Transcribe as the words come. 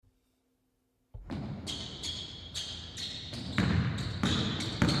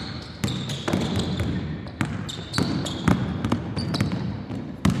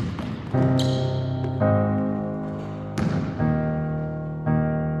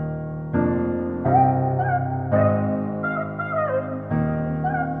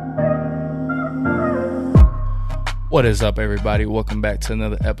What is up, everybody? Welcome back to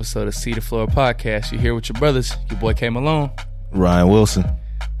another episode of See the Floor Podcast. You're here with your brothers. Your boy came along. Ryan Wilson.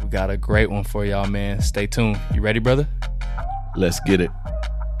 We got a great one for y'all, man. Stay tuned. You ready, brother? Let's get it.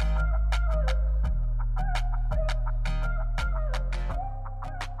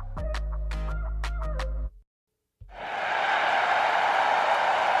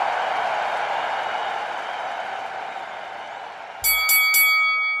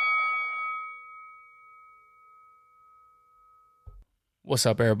 What's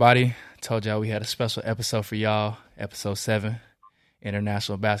up, everybody? Told y'all we had a special episode for y'all. Episode 7,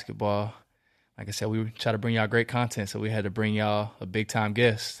 International Basketball. Like I said, we try to bring y'all great content, so we had to bring y'all a big-time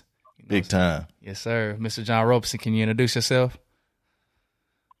guest. Big time. Yes, sir. Mr. John Robertson, can you introduce yourself?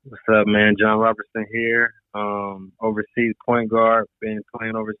 What's up, man? John Robertson here. Overseas point guard. Been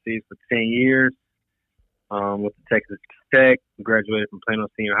playing overseas for 10 years. With the Texas Tech. Graduated from Plano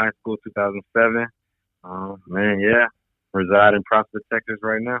Senior High School 2007. Reside in Prospect, Texas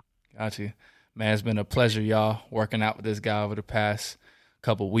right now. Got you. Man, it's been a pleasure, y'all, working out with this guy over the past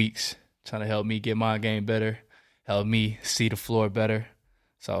couple weeks, trying to help me get my game better, help me see the floor better.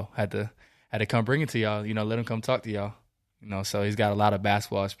 So had to come bring it to y'all, let him come talk to y'all. So he's got a lot of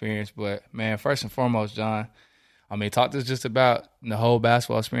basketball experience. But, man, first and foremost, John, talk to us just about the whole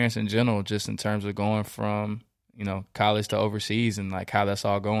basketball experience in general, just in terms of going from, college to overseas and, like, how that's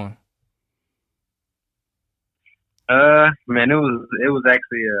all going. It was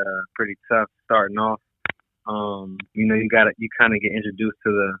actually pretty tough starting off. You kind of get introduced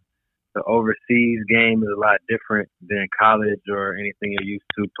to the overseas game is a lot different than college or anything you're used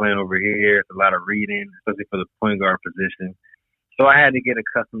to playing over here. It's a lot of reading, especially for the point guard position. So I had to get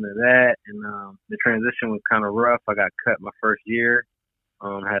accustomed to that, and the transition was kind of rough. I got cut my first year.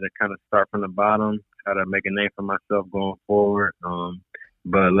 Had to kind of start from the bottom, try to make a name for myself going forward.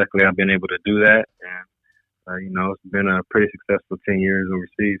 But luckily I've been able to do that, and it's been a pretty successful 10 years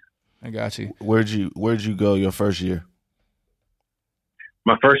overseas. I got you. Where'd you go your first year?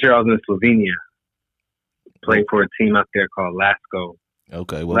 My first year I was in Slovenia. Played for a team out there called Lasko.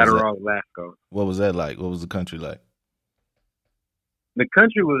 Okay. Lateral Lasko. What was that like? What was the country like? The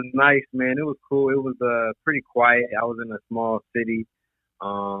country was nice, man. It was cool. It was pretty quiet. I was in a small city.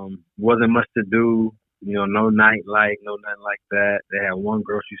 Wasn't much to do. No nightlife, no nothing like that. They had one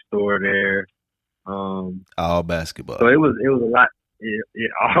grocery store there. All basketball. So it was a lot.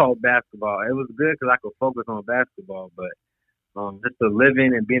 All basketball. It was good because I could focus on basketball, but just the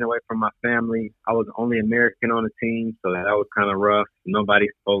living and being away from my family. I was the only American on the team, so that was kind of rough. Nobody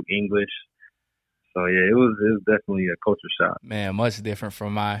spoke English, so yeah, it was definitely a culture shock. Man, much different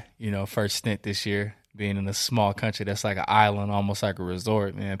from my first stint this year, being in a small country that's like an island, almost like a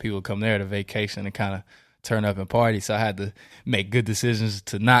resort. Man, people come there to vacation and kind of turn up and party, so I had to make good decisions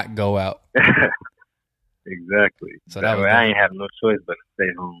to not go out. Exactly. So I ain't have no choice but to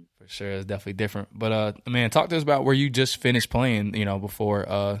stay home. For sure, it's definitely different. But man, talk to us about where you just finished playing, before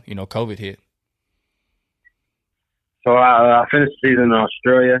COVID hit. So I finished the season in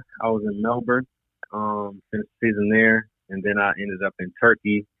Australia. I was in Melbourne. Finished the season there, and then I ended up in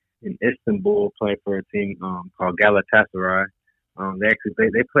Turkey, in Istanbul, playing for a team called Galatasaray.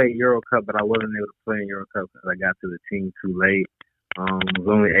 They played Euro Cup, but I wasn't able to play in Euro Cup because I got to the team too late. Was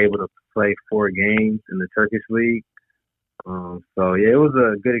only able to play 4 games in the Turkish league. So yeah, it was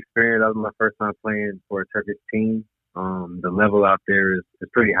a good experience. That was my first time playing for a Turkish team. The level out there is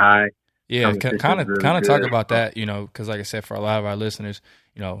pretty high. Yeah, kind of talk about that, because like I said, for a lot of our listeners,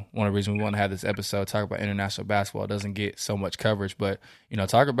 one of the reasons we want to have this episode talk about international basketball doesn't get so much coverage, but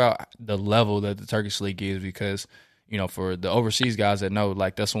talk about the level that the Turkish league is, because for the overseas guys that know,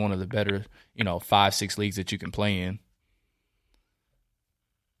 like, that's one of the better 5-6 leagues that you can play in.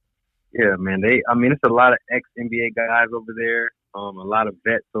 Yeah, man. It's a lot of ex-NBA guys over there. A lot of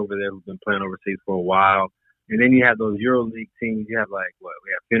vets over there who've been playing overseas for a while. And then you have those EuroLeague teams. You have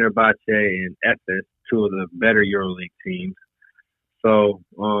we have Fenerbahce and Efes, 2 of the better EuroLeague teams. So,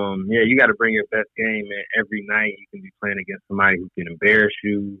 you got to bring your best game, man. Every night you can be playing against somebody who can embarrass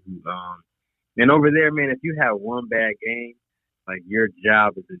you. And over there, man, if you have one bad game, like, your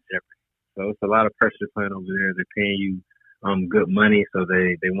job is in jeopardy. So it's a lot of pressure playing over there. They're paying you good money, so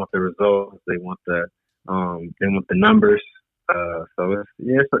they want the results, they want the numbers. So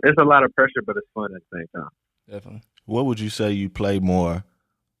it's a lot of pressure, but it's fun at the same time. Definitely. What would you say you play more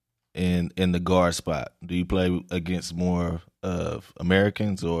in the guard spot? Do you play against more of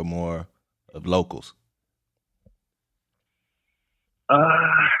Americans or more of locals?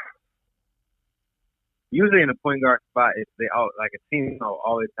 Usually in the point guard spot, if they all like a team will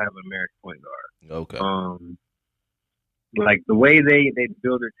always have an American point guard. Okay. like the way they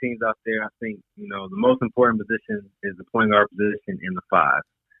build their teams out there. I think the most important position is the point guard position in the five.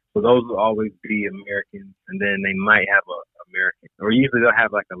 So those will always be Americans, and then they might have a American, or usually they'll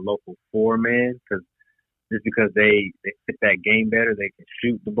have like a local four man because they fit that game better. They can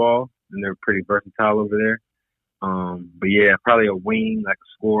shoot the ball, and they're pretty versatile over there. But yeah, probably a wing, like a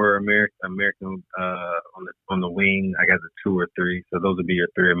scorer American on the wing. I guess a 2 or 3. So those would be your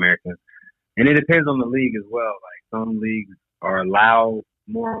 3 Americans. And it depends on the league as well. Like some leagues are allow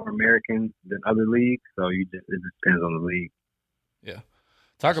more Americans than other leagues, so it just depends on the league. Yeah.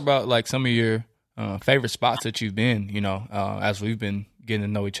 Talk about like some of your favorite spots that you've been. As we've been getting to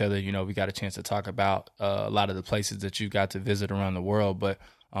know each other, we got a chance to talk about a lot of the places that you got to visit around the world. But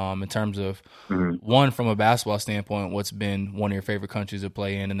in terms of one, from a basketball standpoint, what's been one of your favorite countries to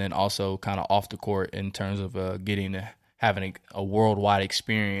play in, and then also kind of off the court in terms of having a worldwide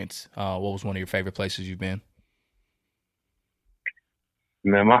experience. What was one of your favorite places you've been?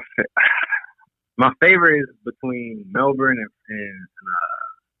 Man, my favorite is between Melbourne and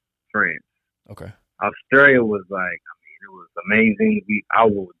France. Okay. Australia was it was amazing. I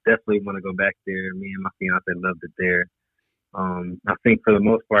will definitely want to go back there. Me and my fiance loved it there. I think for the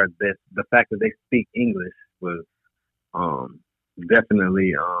most part, that the fact that they speak English was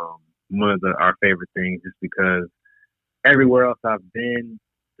definitely one of our favorite things, just because everywhere else I've been,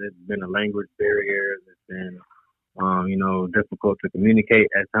 there's been a language barrier. There's been, difficult to communicate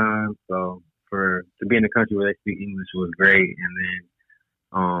at times. So to be in a country where they speak English was great. And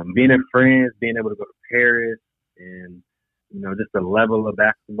then being in France, being able to go to Paris, and just the level of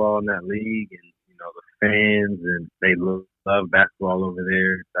basketball in that league, and the fans, and they love basketball over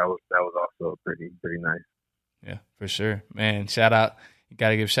there. That was also pretty nice. Yeah, for sure, man. Shout out. You got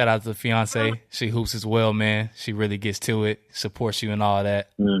to give shout out to the fiance. She hoops as well, man. She really gets to it, supports you and all that.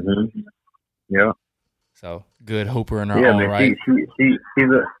 Mm-hmm. Yeah. So good hooper in her own man, right.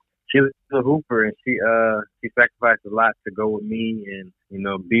 She's a hooper, and she sacrificed a lot to go with me and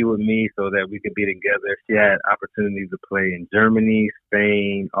be with me so that we could be together. She had opportunities to play in Germany,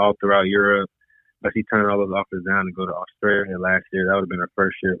 Spain, all throughout Europe, but she turned all those offers down to go to Australia last year. That would have been her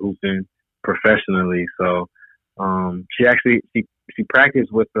first year hooping professionally. So she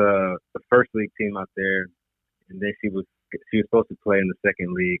practiced with the first league team out there, and then she was supposed to play in the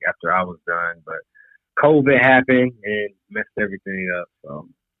second league after I was done, but COVID happened and messed everything up. So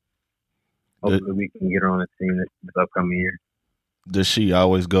hopefully we can get her on the team this upcoming year. Does she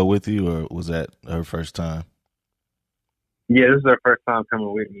always go with you, or was that her first time? Yeah, this is her first time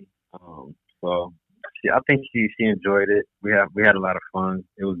coming with me. So I think she enjoyed it. We had a lot of fun.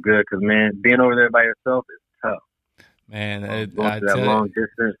 It was good because, man, being over there by yourself is tough. Man, that long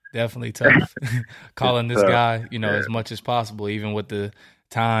distance, definitely tough. Calling this guy, as much as possible, even with the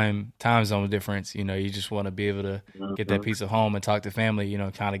time zone difference. You just want to be able to get that piece of home and talk to family.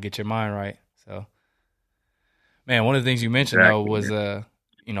 Kind of get your mind right. So, man, one of the things you mentioned though was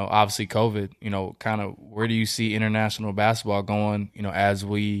obviously COVID. Kind of where do you see international basketball going? As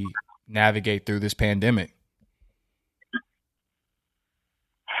we navigate through this pandemic.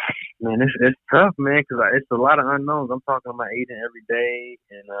 Man, it's tough, man, because it's a lot of unknowns. I'm talking to my agent every day,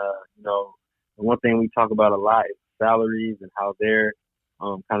 and the one thing we talk about a lot is salaries and how they're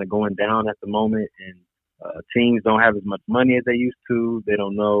kind of going down at the moment, and teams don't have as much money as they used to. They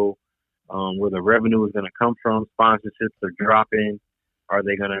don't know where the revenue is going to come from. Sponsorships are dropping. Are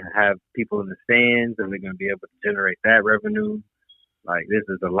they going to have people in the stands? Are they going to be able to generate that revenue? Like, this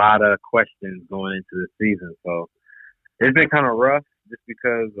is a lot of questions going into the season. So it's been kind of rough just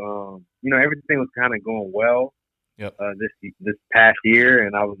because, everything was kind of going well this past year.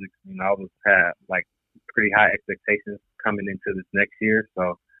 And I was had like pretty high expectations coming into this next year.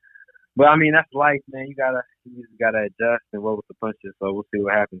 So, but I mean, that's life, man. You just gotta adjust and roll with the punches. So we'll see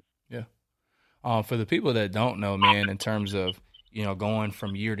what happens. Yeah. For the people that don't know, man, in terms of, going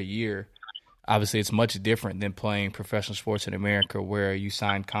from year to year, obviously it's much different than playing professional sports in America, where you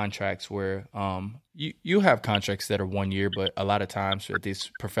sign contracts where you have contracts that are 1 year, but a lot of times at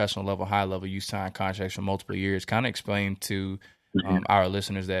this professional level, high level, you sign contracts for multiple years. Kind of explain to our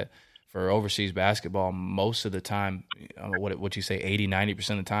listeners that for overseas basketball, most of the time, what you say, 80,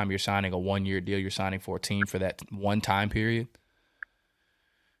 90% of the time, you're signing a 1 year deal. You're signing for a team for that one time period.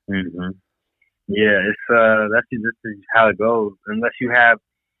 Mm-hmm. Yeah, that's just how it goes. Unless you have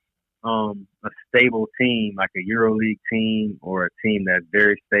a stable team, like a EuroLeague team or a team that's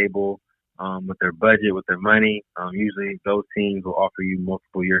very stable with their budget, with their money. Usually those teams will offer you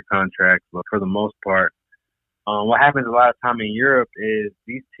multiple year contracts, but for the most part, what happens a lot of time in Europe is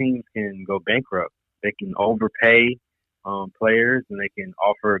these teams can go bankrupt. They can overpay players, and they can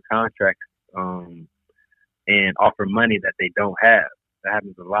offer contracts and offer money that they don't have. That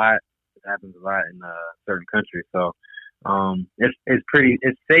happens a lot. It happens a lot in certain countries. So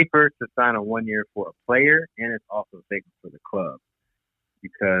it's safer to sign a 1 year for a player, and it's also safer for the club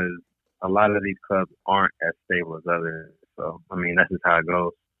because a lot of these clubs aren't as stable as others. So I mean, that's just how it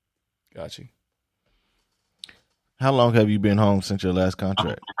goes. Got you. How long have you been home since your last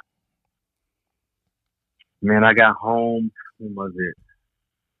contract? Man, I got home. When was it?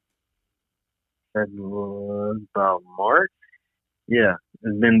 That was about March. Yeah,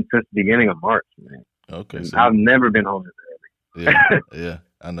 it's been since the beginning of March, man. Okay, so I've never been home this early. Yeah,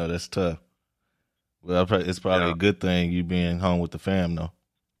 I know that's tough. Well, it's probably a good thing you being home with the fam, though.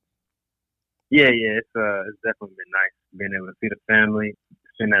 Yeah, it's definitely been nice being able to see the family,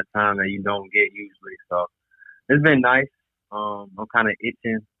 spend that time that you don't get usually. So it's been nice. I'm kind of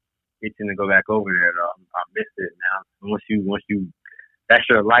itching to go back over there. Though. I miss it now. Once you, that's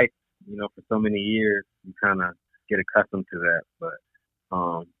your life. For so many years, you kind of get accustomed to that. But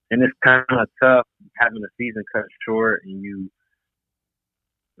and it's kind of tough having the season cut short, and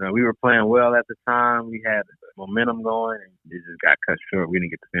we were playing well at the time. We had momentum going, and it just got cut short. We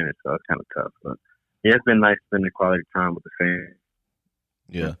didn't get to finish, so it's kind of tough. But yeah, it's been nice spending quality time with the fans.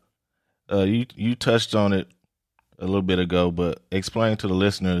 Yeah, you touched on it a little bit ago, but explain to the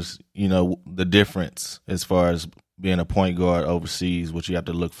listeners, the difference as far as being a point guard overseas, what you have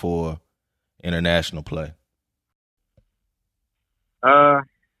to look for international play. I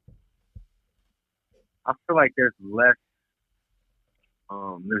feel like there's less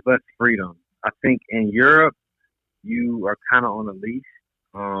freedom. I think in Europe, you are kind of on a leash.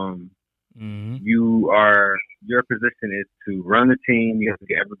 Your position is to run the team. You have to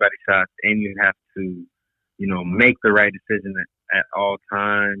get everybody shots, and you have to, make the right decision at all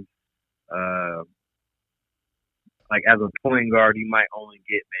times. Like as a point guard, you might only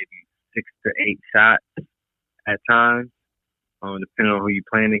get maybe 6 to 8 shots at times, depending on who you're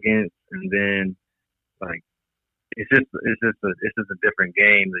playing against. And then, like, it's just a different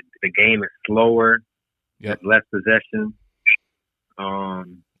game. The game is slower. Yep. Less possession.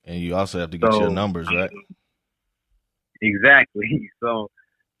 And you also have to get your numbers, right? Exactly. So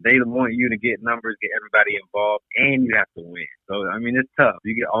they want you to get numbers, get everybody involved, and you have to win. So, I mean, it's tough.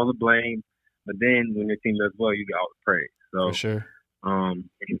 You get all the blame, but then when your team does well, you get all the praise. So, for sure.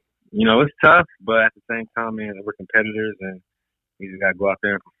 It's tough, but at the same time, man, we're competitors, and you just got to go out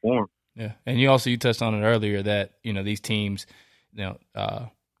there and perform. Yeah, and you touched on it earlier that, these teams,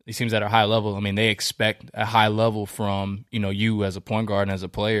 these teams that are high level, I mean, they expect a high level from, you as a point guard and as a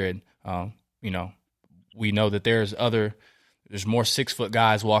player. And, we know that there's more 6-foot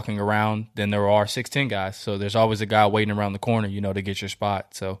guys walking around than there are 6'10" guys. So there's always a guy waiting around the corner, to get your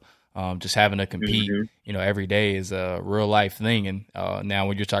spot. So just having to compete, every day is a real life thing. And now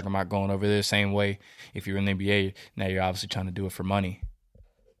when you're talking about going over there the same way, if you're in the NBA, now you're obviously trying to do it for money.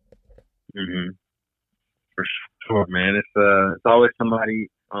 For sure, man. It's always somebody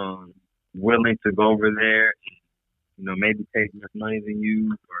willing to go over there, maybe take less money than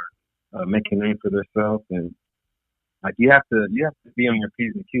you or make a name for themselves, and like you have to be on your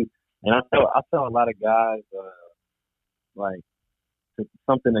P's and Q's. And I tell a lot of guys like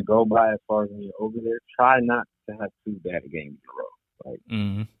something to go by as far as when you're over there. Try not to have 2 bad games in a row. Like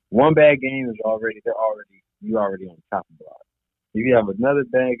one bad game is you're already on the top of the block. If you have another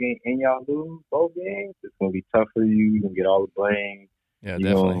bad game and y'all lose both games, it's gonna be tough for you. You're gonna get all the blame. Yeah,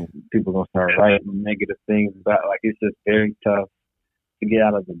 definitely. People gonna start writing negative things about. Like it's just very tough to get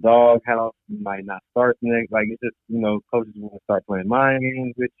out of the doghouse. You might not start next. Like it's just coaches want to start playing mind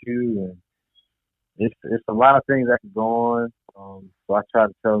games with you, and it's a lot of things that can go on. So I try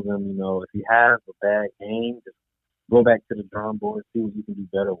to tell them, if you have a bad game, just go back to the drawing board, see what you can do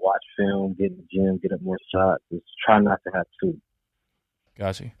better. Watch film, get in the gym, get up more shots. Just try not to have 2.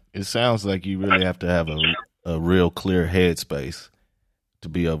 Gotcha. It sounds like you really have to have a real clear headspace to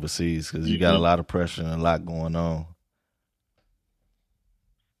be overseas because you got a lot of pressure and a lot going on.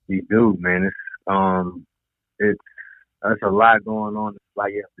 You do, man. It's a lot going on. It's a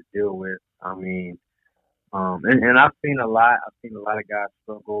lot you have to deal with. I mean, and I've seen a lot. I've seen a lot of guys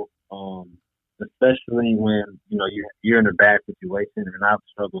struggle, especially when you're in a bad situation, and I've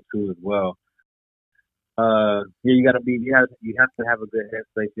struggled too as well. You have to have a good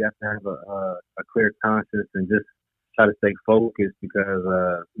headspace. You have to have a clear conscience and just try to stay focused because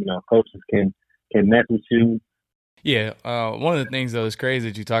coaches can mess with you. Yeah, one of the things though is crazy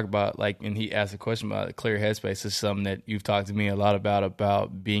that you talk about, like, and he asked a question about a clear headspace, is something that you've talked to me a lot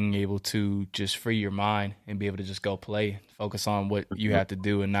about being able to just free your mind and be able to just go play, focus on what you have to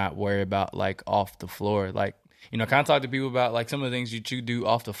do and not worry about like off the floor. Like, kind of talk to people about like some of the things that you do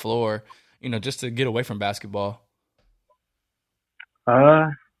off the floor, just to get away from basketball?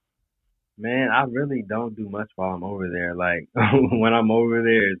 Man, I really don't do much while I'm over there. Like when I'm over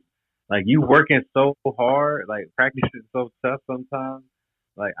there, it's like you working so hard, like practice is so tough sometimes.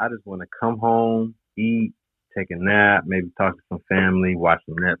 Like I just want to come home, eat, take a nap, maybe talk to some family, watch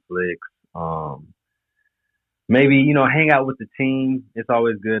some Netflix. Maybe hang out with the team. It's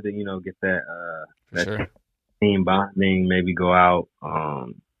always good to get For that sure. team bonding. Maybe go out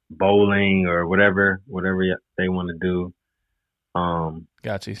bowling or whatever they want to do.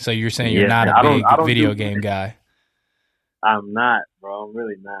 Got you. So you're saying you're Yeah, not man, a big I don't video do. game guy. I'm not, bro. I'm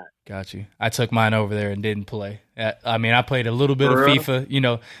really not. Got you. I took mine over there and didn't play. I mean, I played a little bit of For real?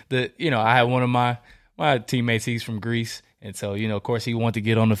 FIFA. I had one of my teammates. He's from Greece, and so of course, he wanted to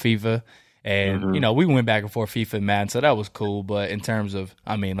get on the FIFA, and Mhm. we went back and forth FIFA and Madden, so that was cool. But in terms of,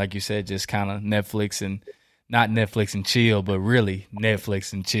 I mean, like you said, just kind of Netflix and not Netflix and chill, but really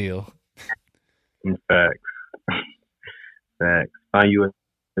Netflix and chill. Facts. Facts. Find you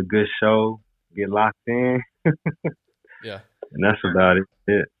a good show, get locked in, Yeah. and that's about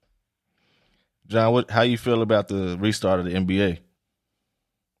it. John, how you feel about the restart of the NBA?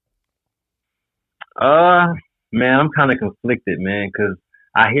 Man, I'm kind of conflicted, man, because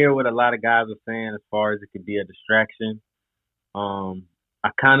I hear what a lot of guys are saying as far as it could be a distraction.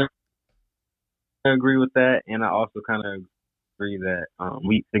 I kind of agree with that, and I also kind of agree that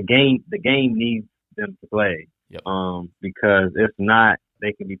the game needs them to play. Yep. Because if not,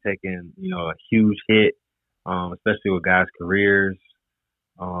 they can be taking a huge hit, especially with guys' careers.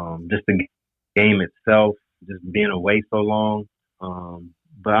 Just the game itself, just being away so long.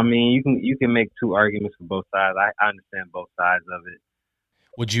 But I mean, you can make two arguments for both sides. I understand both sides of it.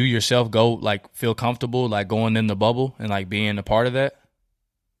 Would you yourself feel comfortable going in the bubble and being a part of that?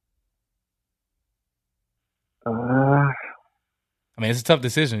 I mean, it's a tough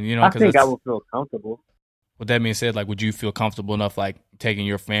decision, I think I would feel comfortable. With that being said, would you feel comfortable enough, taking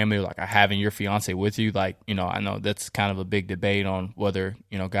your family, or having your fiance with you? I know that's kind of a big debate on whether,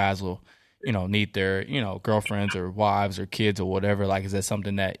 guys will, need their, girlfriends or wives or kids or whatever. Is that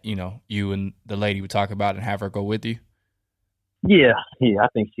something that, you and the lady would talk about and have her go with you? Yeah. I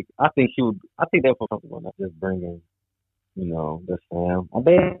think she would. I think they'll feel comfortable enough just bringing, the fam. I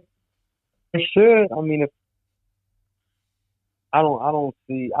bet they should. I mean, if I don't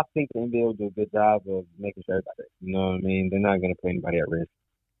see. I think the NBA will do a good job of making sure everybody. You know what I mean? They're not going to put anybody at risk.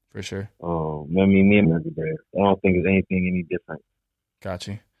 For sure. I mean, me and my there. I don't think there's anything any different. Got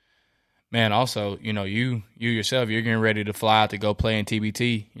you. Man, also, you yourself, you're getting ready to fly out to go play in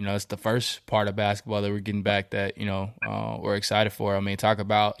TBT. It's the first part of basketball that we're getting back that, we're excited for. I mean, talk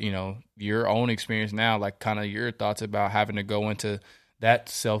about, your own experience now, kind of your thoughts about having to go into that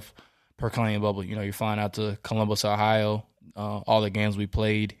self-proclaimed bubble. You're flying out to Columbus, Ohio. All the games we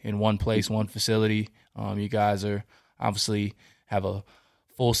played in one place, one facility. You guys are obviously have a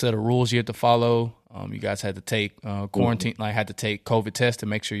full set of rules you have to follow. You guys had to take quarantine, had to take COVID tests to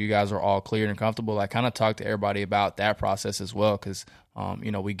make sure you guys are all cleared and comfortable. I kind of talk to everybody about that process as well, because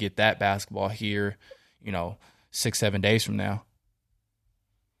we get that basketball here, 6-7 days from now.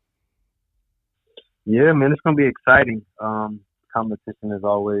 Yeah, man, it's gonna be exciting. Competition is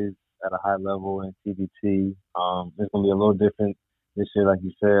always at a high level in TBT. It's gonna be a little different this year, like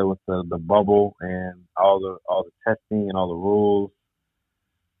you said, with the bubble and all the testing and all the rules.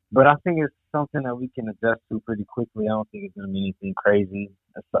 But I think it's something that we can adjust to pretty quickly. I don't think it's gonna be anything crazy.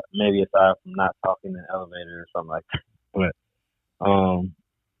 Maybe aside from not talking in the elevator or something like that. But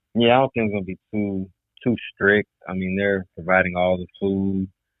yeah, I don't think it's gonna be too strict. I mean, they're providing all the food.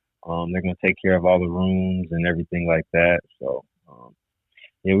 They're gonna take care of all the rooms and everything like that. So.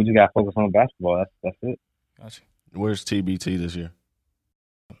 Yeah, we just got to focus on basketball. That's it. Gotcha. Where's TBT this year?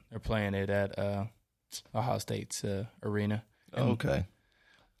 They're playing it at Ohio State's arena. Okay.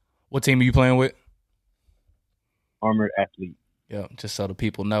 What team are you playing with? Armored Athlete. Yeah, just so the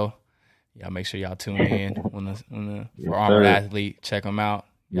people know. Y'all make sure y'all tune in for Yes, Armored sir. Athlete. Check them out.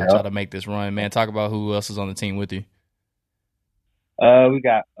 Y'all Yep. try to make this run. Man, talk about who else is on the team with you. We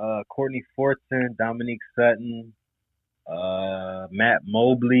got Courtney Fortson, Dominique Sutton, Matt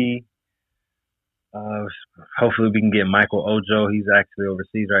Mobley. Hopefully we can get Michael Ojo. He's actually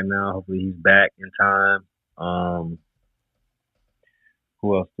overseas right now. Hopefully he's back in time.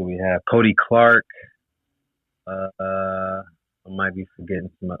 Who else do we have? Cody Clark. I might be forgetting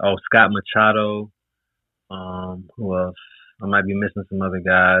some. Oh, Scott Machado. Who else? I might be missing some other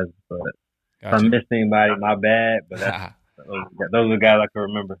guys, but if I missed anybody, my bad. But those are the guys I can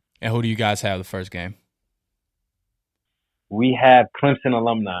remember. And who do you guys have the first game? We have Clemson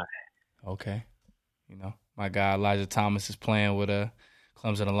alumni. Okay. My guy Elijah Thomas is playing with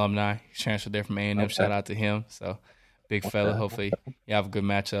Clemson alumni. He transferred there from A&M. Okay. Shout out to him. So, big fella. Hopefully, you have a good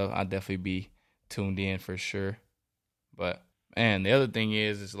matchup. I'll definitely be tuned in for sure. But, man, the other thing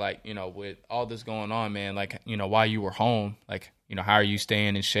is like, with all this going on, man, like, while you were home, like, how are you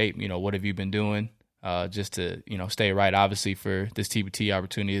staying in shape? What have you been doing just to, stay right, obviously, for this TBT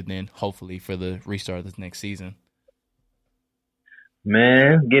opportunity and then hopefully for the restart of this next season?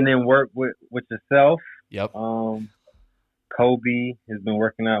 Man, getting in work with yourself. Yep. Kobe has been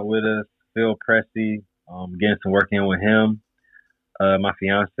working out with us. Phil Pressey, getting some work in with him. My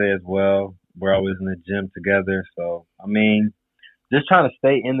fiance as well. We're always in the gym together. So, I mean, just trying to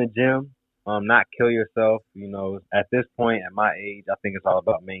stay in the gym, not kill yourself. At this point, at my age, I think it's all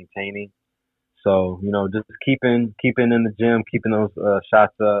about maintaining. So, just keeping in the gym, keeping those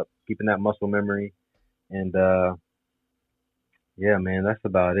shots up, keeping that muscle memory. And, yeah, man, that's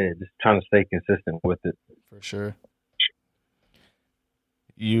about it. Just trying to stay consistent with it. For sure.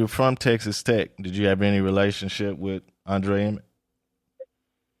 You're from Texas Tech. Did you have any relationship with Andre Emmett?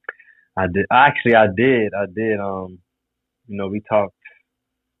 I did. Actually, I did. We talked,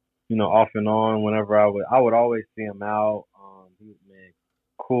 off and on whenever I would always see him out. He was, man,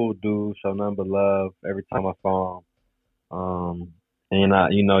 cool dude, show nothing but love every time I saw him.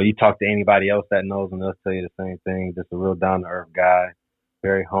 And you talk to anybody else that knows him, they'll tell you the same thing. Just a real down to earth guy,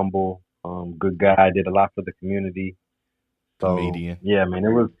 very humble, good guy. Did a lot for the community. So, Comedian. yeah, man,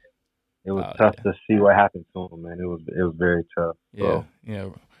 it was tough to see what happened to him, man. It was very tough. Yeah,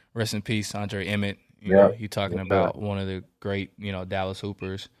 So. Rest in peace, Andre Emmett. Yeah, you talking about one of the great, Dallas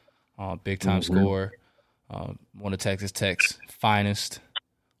Hoopers, big time scorer, one of Texas Tech's finest.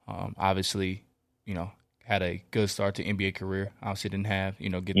 Obviously, had a good start to NBA career. Obviously didn't have,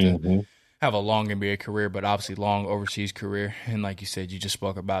 get to have a long NBA career, but obviously long overseas career. And like you said, you just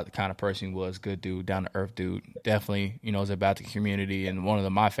spoke about the kind of person he was, good dude, down to earth dude. Definitely, is about the community. And one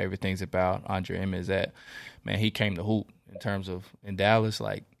of my favorite things about Andre Emmett is that, man, he came to hoop in terms of in Dallas,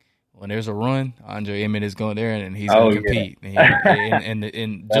 like, when there's a run, Andre Emmett is going there and he's going to compete. Yeah.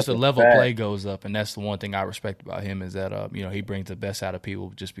 And just the level of play goes up. And that's the one thing I respect about him is that, he brings the best out of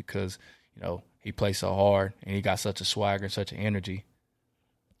people just because, he plays so hard and he got such a swagger and such an energy.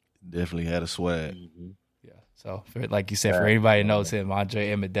 Definitely had a swag. Yeah. So, like you said, for anybody that knows him, Andre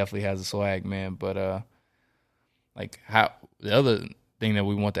Emmett definitely has a swag, man. But, the other thing that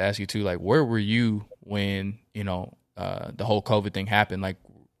we want to ask you too, like, where were you when, the whole COVID thing happened? Like,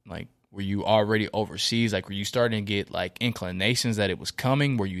 were you already overseas? Like, were you starting to get, like, inclinations that it was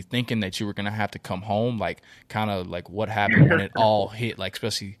coming? Were you thinking that you were going to have to come home? Like, kind of, like, what happened when it all hit, like,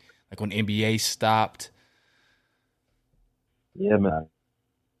 especially, like, when NBA stopped? Yeah, man.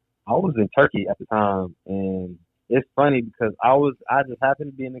 I was in Turkey at the time, and it's funny because I just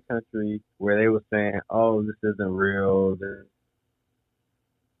happened to be in the country where they were saying, "Oh, this isn't real.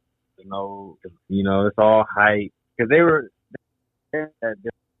 It's all hype." Because they had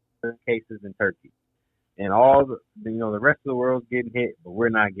different cases in Turkey, and all the rest of the world's getting hit, but we're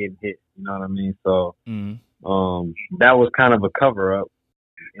not getting hit. You know what I mean? So, that was kind of a cover up,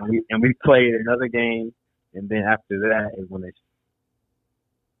 and we played another game, and then after that is when they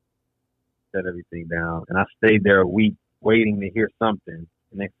shut everything down, and I stayed there a week waiting to hear something,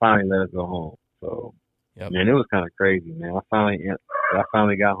 and they finally let us go home. So, man, it was kind of crazy, man. I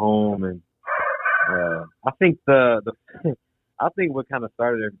finally got home, and I think I think what kind of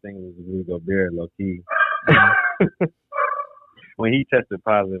started everything was Rudy Gobert, low key. When he tested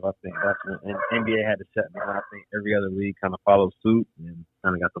positive, I think that's when NBA had to shut down. I think every other league kind of followed suit and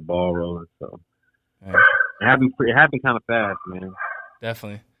kind of got the ball rolling. So it happened kind of fast, man.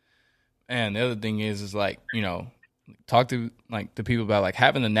 Definitely. And the other thing is like, talk to like the people about like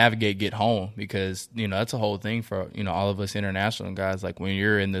having to navigate, get home, because, that's a whole thing for, all of us international guys. Like when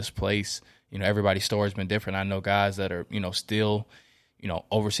you're in this place, everybody's story's been different. I know guys that are, still,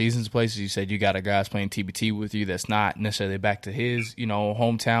 overseas in places. You said you got a guys playing TBT with you that's not necessarily back to his,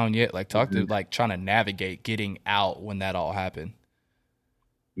 hometown yet. Like talk to like trying to navigate getting out when that all happened.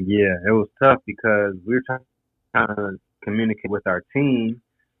 Yeah, it was tough because we were trying to communicate with our team,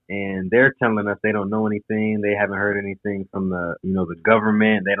 and they're telling us they don't know anything. They haven't heard anything from the, the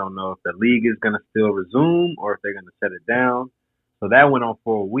government. They don't know if the league is going to still resume or if they're going to shut it down. So that went on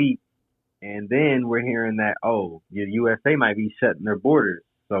for a week. And then we're hearing that, the USA might be shutting their borders.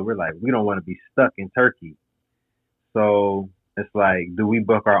 So we're like, we don't want to be stuck in Turkey. So it's like, do we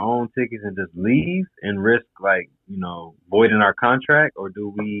book our own tickets and just leave and risk voiding our contract? Or do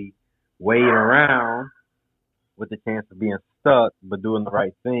we wait around with the chance of being stuck, but doing the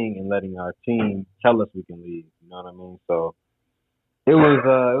right thing and letting our team tell us we can leave? You know what I mean? So it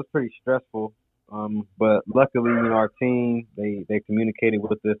was pretty stressful. But luckily, our team they communicated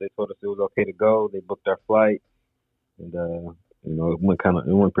with us. They told us it was okay to go. They booked our flight, and it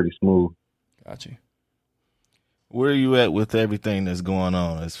went pretty smooth. Got you. Where are you at with everything that's going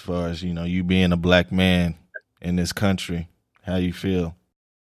on as far as, you being a black man in this country? How you feel?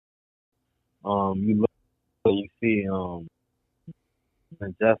 You look, you see,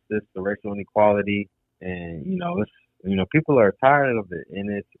 injustice, the racial inequality, and people are tired of it,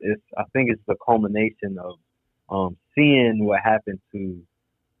 and I think it's the culmination of seeing what happened to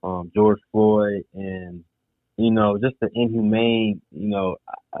George Floyd, and just the inhumane,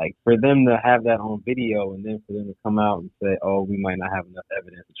 like for them to have that on video and then for them to come out and say, oh, we might not have enough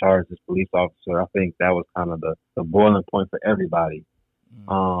evidence to charge this police officer. I think that was kind of the boiling point for everybody.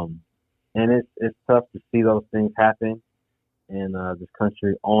 And it's tough to see those things happen in this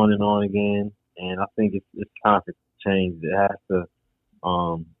country on and on again. And I think it's time for change. It has to,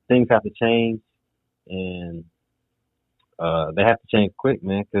 things have to change, and they have to change quick,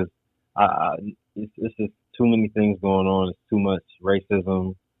 man, because it's just too many things going on. It's too much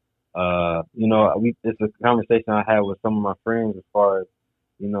racism. It's a conversation I had with some of my friends as far as,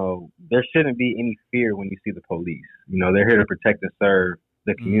 there shouldn't be any fear when you see the police. They're here to protect and serve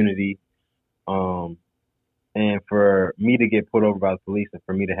the community. And for me to get put over by the police and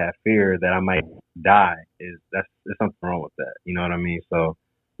for me to have fear that I might die there's something wrong with that. You know what I mean? So,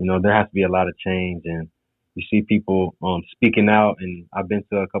 there has to be a lot of change, and you see people speaking out, and I've been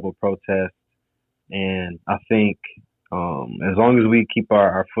to a couple of protests, and I think as long as we keep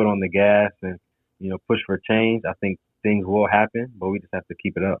our foot on the gas and, push for change, I think things will happen, but we just have to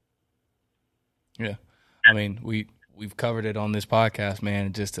keep it up. Yeah. I mean, we've covered it on this podcast,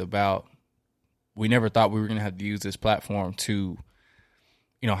 man, just about we never thought we were going to have to use this platform to,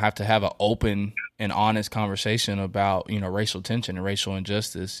 have to have an open and honest conversation about, racial tension and racial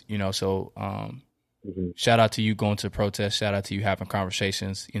injustice, so shout out to you going to protests, shout out to you having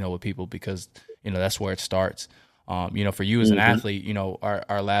conversations, with people, because, that's where it starts. For you as an athlete,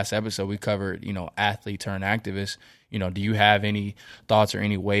 our last episode, we covered, athlete turned activist. Do you have any thoughts or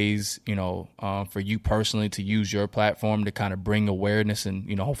any ways, for you personally to use your platform to kind of bring awareness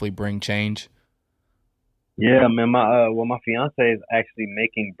and, hopefully bring change? Yeah, man. My fiance is actually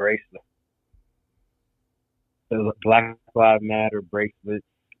making bracelets. There's a Black Lives Matter bracelets.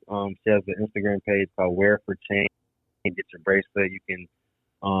 She has an Instagram page called Wear for Change. You get your bracelet. You can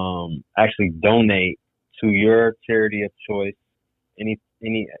actually donate to your charity of choice. Any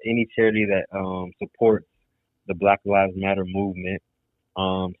charity that supports the Black Lives Matter movement.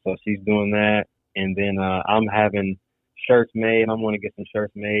 So she's doing that, and then I'm having shirts made. I'm going to get some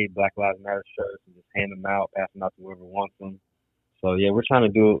shirts made, Black Lives Matter shirts, and just hand them out, pass them out to whoever wants them. So yeah, we're trying to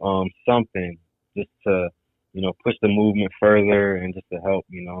do something just to, push the movement further and just to help,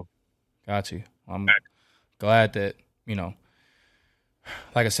 Got you. I'm glad that,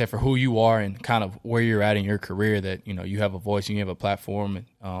 like I said, for who you are and kind of where you're at in your career, that, you have a voice and you have a platform,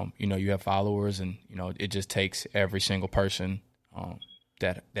 and, you have followers, and, it just takes every single person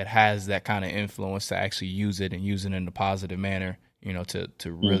that has that kind of influence to actually use it and use it in a positive manner, to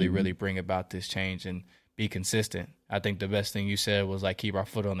really, really bring about this change and be consistent. I think the best thing you said was like keep our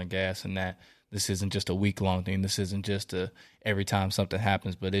foot on the gas, and that this isn't just a week-long thing. This isn't just every time something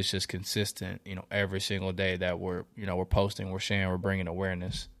happens, but it's just consistent, every single day that we're posting, we're sharing, we're bringing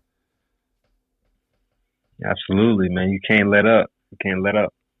awareness. Absolutely, man. You can't let up.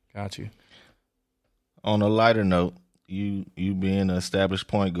 Got you. On a lighter note, you being an established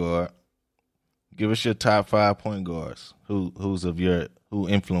point guard, give us your top 5 point guards. Who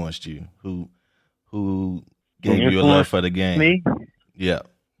influenced you? Who gave you a love for the game? Me? Yeah.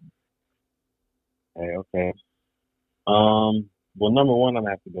 Okay. Well, number one, I'm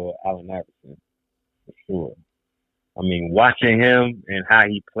gonna have to go with Allen Iverson for sure. I mean, watching him and how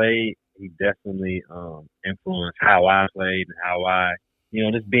he played, he definitely influenced how I played and how I,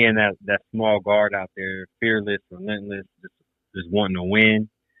 just being that small guard out there, fearless, relentless, just wanting to win.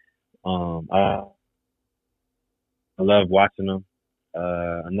 I love watching him.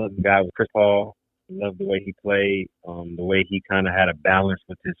 Another guy was Chris Paul. I love the way he played, the way he kind of had a balance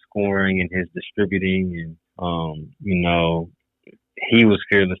with his scoring and his distributing, and he was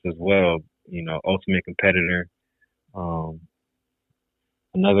fearless as well. Ultimate competitor.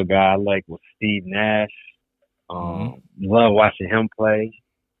 Another guy I like was Steve Nash. Love watching him play.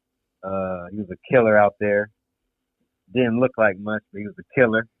 He was a killer out there. Didn't look like much, but he was a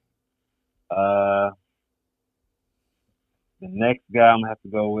killer. The next guy I'm gonna have to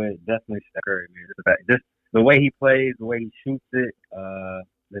go with, definitely Steph Curry, man. Just the way he plays, the way he shoots it,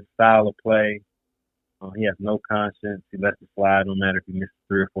 the style of play. He has no conscience. He lets it slide no matter if he misses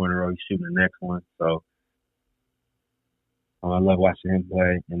 3 or 4 in a row. He's shooting the next one. So I love watching him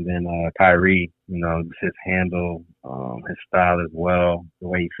play. And then Kyrie, just his handle, his style as well, the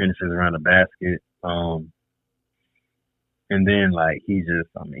way he finishes around the basket. And then he's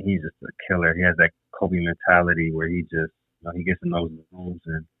just a killer. He has that Kobe mentality where he just he gets in those rooms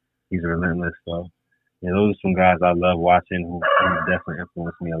and he's relentless. So yeah, those are some guys I love watching who definitely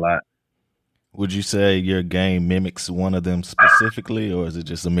influenced me a lot. Would you say your game mimics one of them specifically, or is it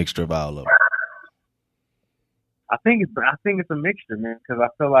just a mixture of all of them? I think it's a mixture, man, because I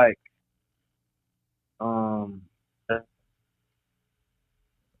feel like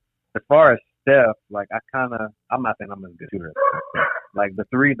as far as Steph, I'm not saying I'm as good a shooter. Like the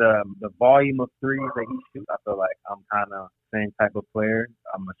volume of threes that he shoots, I feel like I'm kind of same type of player.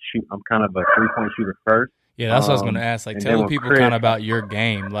 I'm kind of a 3-point shooter first. Yeah, that's what I was going to ask. Like, tell people kind of about your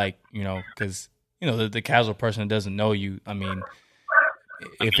game, because the casual person that doesn't know you. I mean,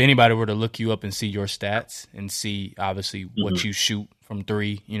 if anybody were to look you up and see your stats and see obviously what you shoot from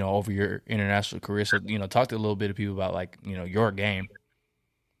three, over your international career. So, talk to a little bit of people about your game.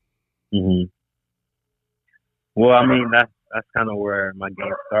 Mm-hmm. Well, I mean, that's kind of where my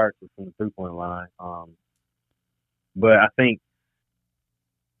game starts, is from the 3-point line. But I think,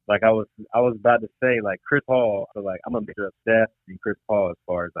 I was about to say, Chris Paul. So I'm a mixture of Steph and Chris Paul as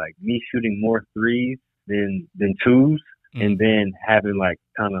far as me shooting more threes than twos, and then having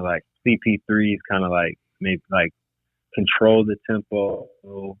CP3s, maybe control the tempo,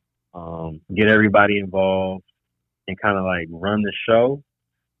 get everybody involved, and run the show.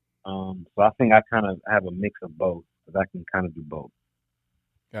 So I think I kind of have a mix of both, because I can kind of do both.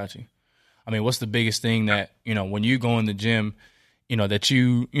 Gotcha. I mean, what's the biggest thing that, when you go in the gym, that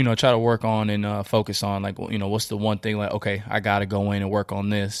you try to work on and focus on? What's the one thing okay, I got to go in and work on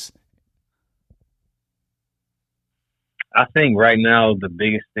this? I think right now the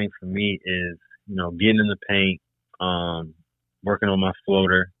biggest thing for me is, getting in the paint, working on my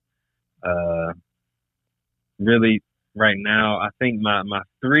floater. Really, right now, I think my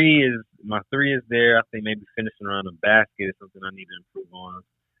three is there. I think maybe finishing around the basket is something I need to improve on.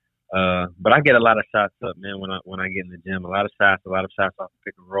 But I get a lot of shots up, man, when I get in the gym. A lot of shots off of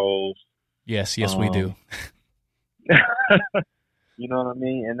pick and rolls. Yes, we do. You know what I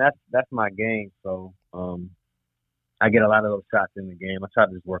mean? And that's my game. So I get a lot of those shots in the game. I try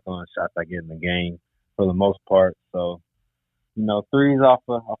to just work on shots I get in the game for the most part. So, threes off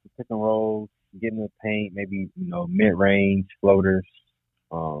of pick and rolls, getting in the paint, maybe, mid-range floaters.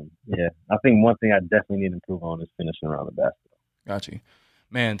 Yeah, I think one thing I definitely need to improve on is finishing around the basket. Got you.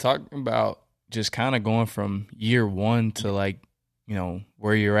 Man, talking about just kind of going from year one to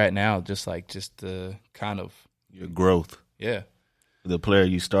where you're at now, just the kind of your growth. Yeah. The player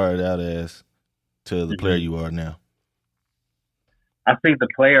you started out as to the player you are now. I think the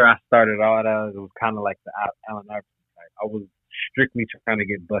player I started out as was kind of like the Allen Iverson type. I was strictly trying to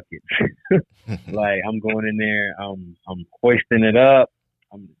get buckets. I'm going in there, I'm hoisting it up.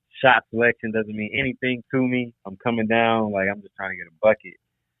 Shot selection doesn't mean anything to me. I'm coming down, I'm just trying to get a bucket.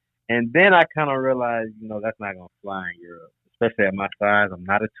 And then I kind of realized, that's not going to fly in Europe, especially at my size. I'm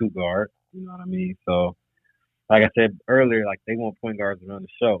not a 2-guard, you know what I mean? So, like I said earlier, they want point guards to run the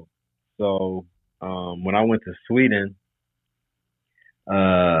show. So, when I went to Sweden,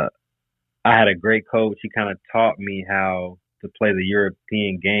 I had a great coach. He kind of taught me how to play the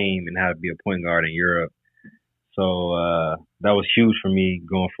European game and how to be a point guard in Europe. So that was huge for me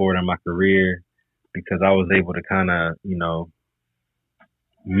going forward in my career, because I was able to kind of,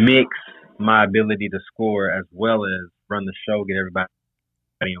 mix my ability to score as well as run the show, get everybody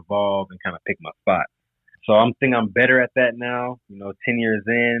involved, and kind of pick my spot. So I'm better at that now. 10 years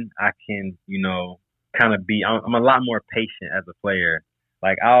in, I can, kind of I'm a lot more patient as a player.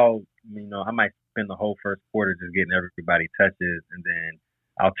 I might spend the whole first quarter just getting everybody touches, and then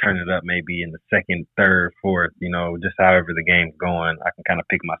I'll turn it up maybe in the second, third, fourth, just however the game's going. I can kind of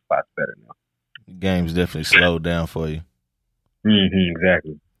pick my spots better now. The game's definitely slowed down for you. Mm-hmm,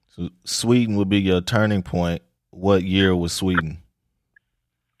 exactly. So Sweden would be your turning point. What year was Sweden?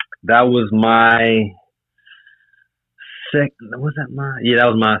 That was my that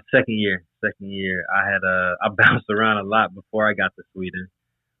was my second year. I bounced around a lot before I got to Sweden.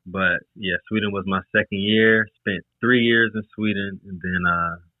 But yeah, Sweden was my second year. Spent 3 years in Sweden, and then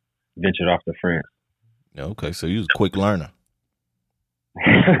ventured off to France. Okay, so you was a quick learner.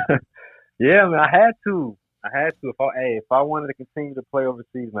 Yeah, man, I had to. If I wanted to continue to play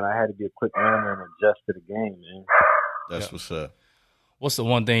overseas, man, I had to be a quick learner and adjust to the game, man. That's what's up. What's the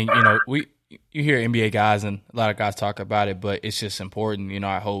one thing you hear NBA guys and a lot of guys talk about it, but it's just important.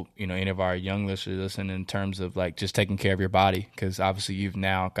 I hope, any of our young listeners listen in terms of like just taking care of your body, because obviously you've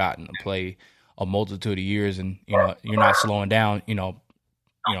now gotten to play a multitude of years, and, you're not slowing down,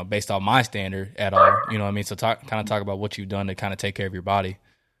 based on my standard at all. You know what I mean? So talk about what you've done to kind of take care of your body.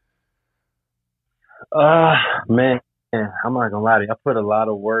 Man, I'm not gonna lie to you. I put a lot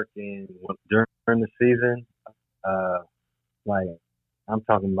of work in during the season. Like, I'm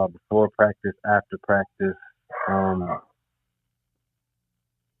talking about before practice, after practice. I'm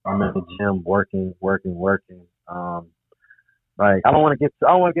in the gym working. Like, I don't want to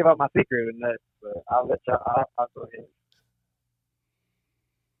give out my secret and that, but I'll let y'all. I'll go ahead.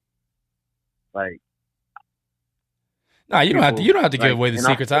 Like, no, you don't have to. You don't have to give like, away the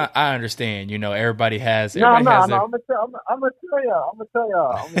secrets. I understand. Everybody has. No. Everybody has I'm gonna tell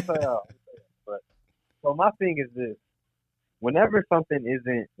y'all. But so my thing is this: whenever something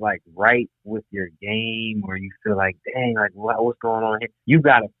isn't like right with your game, or you feel like, dang, like what's going on here, you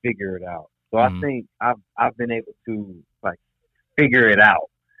gotta figure it out. So I think I've been able to like figure it out.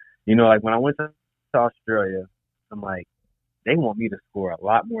 Like when I went to Australia, I'm like, they want me to score a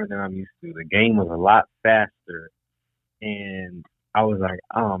lot more than I'm used to. The game was a lot faster. And I was like,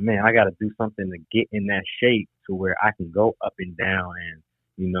 oh, man, I got to do something to get in that shape to where I can go up and down. And,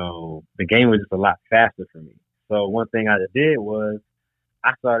 the game was just a lot faster for me. So one thing I did was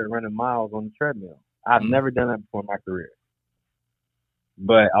I started running miles on the treadmill. I've never done that before in my career.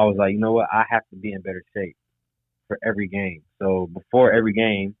 But I was like, you know what? I have to be in better shape for every game. So before every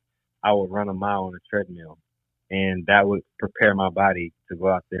game, I would run a mile on the treadmill. And that would prepare my body to go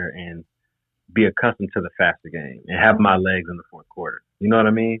out there and be accustomed to the faster game and have my legs in the fourth quarter. You know what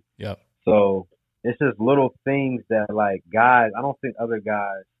I mean? Yep. So it's just little things that, like, guys, I don't think other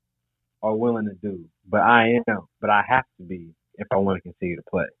guys are willing to do, but I am. But I have to be if I want to continue to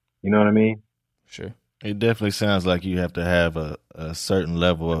play. You know what I mean? Sure. It definitely sounds like you have to have a certain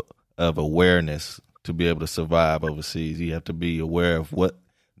level of awareness to be able to survive overseas. You have to be aware of what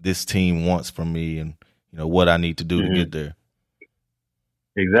this team wants from me and, what I need to do to get there.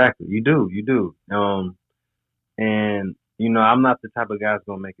 Exactly. You do. And, I'm not the type of guy that's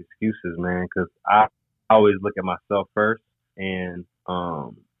going to make excuses, man, because I always look at myself first. And,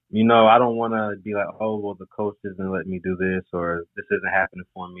 I don't want to be like, oh, well, the coach doesn't let me do this, or this isn't happening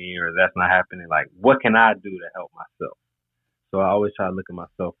for me, or that's not happening. Like, what can I do to help myself? So I always try to look at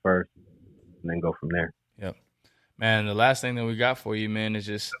myself first and then go from there. Yep. Man, the last thing that we got for you, man, is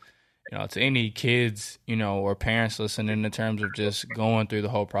just, to any kids, or parents listening in terms of just going through the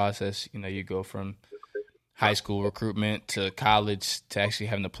whole process. You go from high school recruitment to college to actually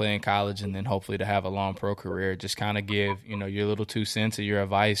having to play in college, and then hopefully to have a long pro career. Just kind of give, your little 2 cents of your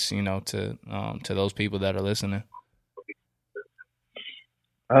advice, to those people that are listening.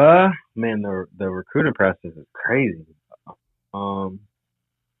 Man, the recruiting process is crazy.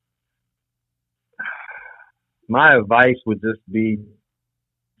 My advice would just be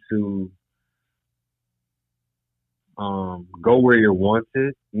to go where you're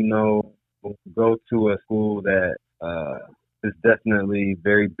wanted. Go to a school that is definitely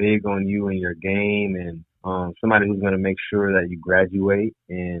very big on you and your game, and somebody who's going to make sure that you graduate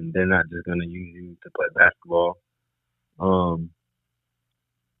and they're not just going to use you to play basketball.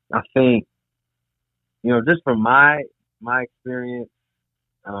 I think, just from my experience,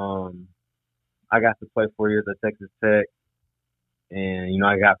 I got to play 4 years at Texas Tech, and,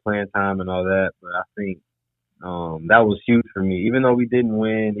 I got playing time and all that, but I think that was huge for me. Even though we didn't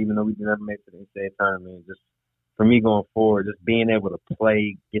win, even though we never made it to the NCAA tournament, just for me going forward, just being able to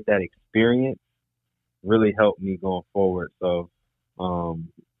play, get that experience really helped me going forward. So,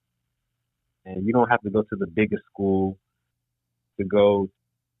 and you don't have to go to the biggest school to go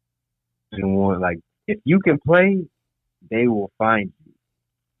and want, like, if you can play, they will find you.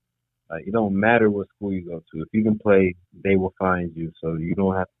 Like, it don't matter what school you go to. If you can play, they will find you. So you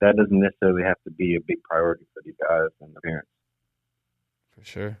don't have, that doesn't necessarily have to be a big priority for these guys and the parents. For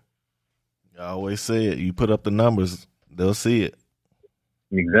sure. I always say it. You put up the numbers, they'll see it.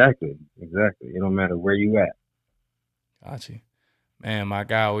 Exactly. It don't matter where you at. Got you. Man, my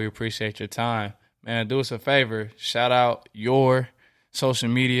guy, we appreciate your time. Man, do us a favor. Shout out your social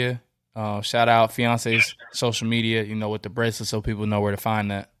media. Shout out Fiance's social media, with the bracelet, so people know where to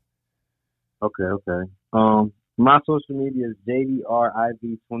find that. Okay. My social media is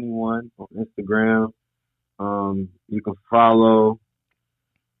JDRIV21 on Instagram. You can follow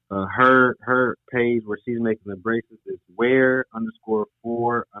her page where she's making the bracelets is wear_for_change.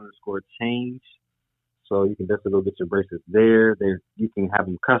 So you can definitely go get your bracelets there. You can have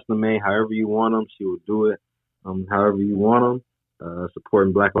them custom made however you want them. She will do it however you want them.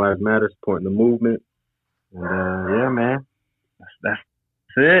 supporting Black Lives Matter, supporting the movement. And yeah, man, that's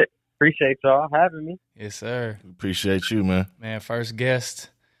it. Appreciate y'all having me. Yes, sir. Appreciate you, man. Man, first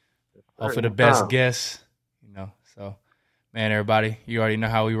guest. Hope for the Anytime. best guest. So, man, everybody, you already know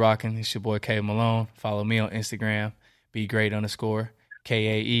how we rocking. It's your boy K Malone. Follow me on Instagram,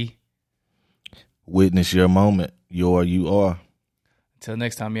 @BeGreat_KAE. Witness your moment. You are. Until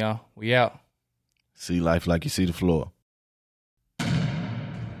next time, y'all. We out. See life like you see the floor.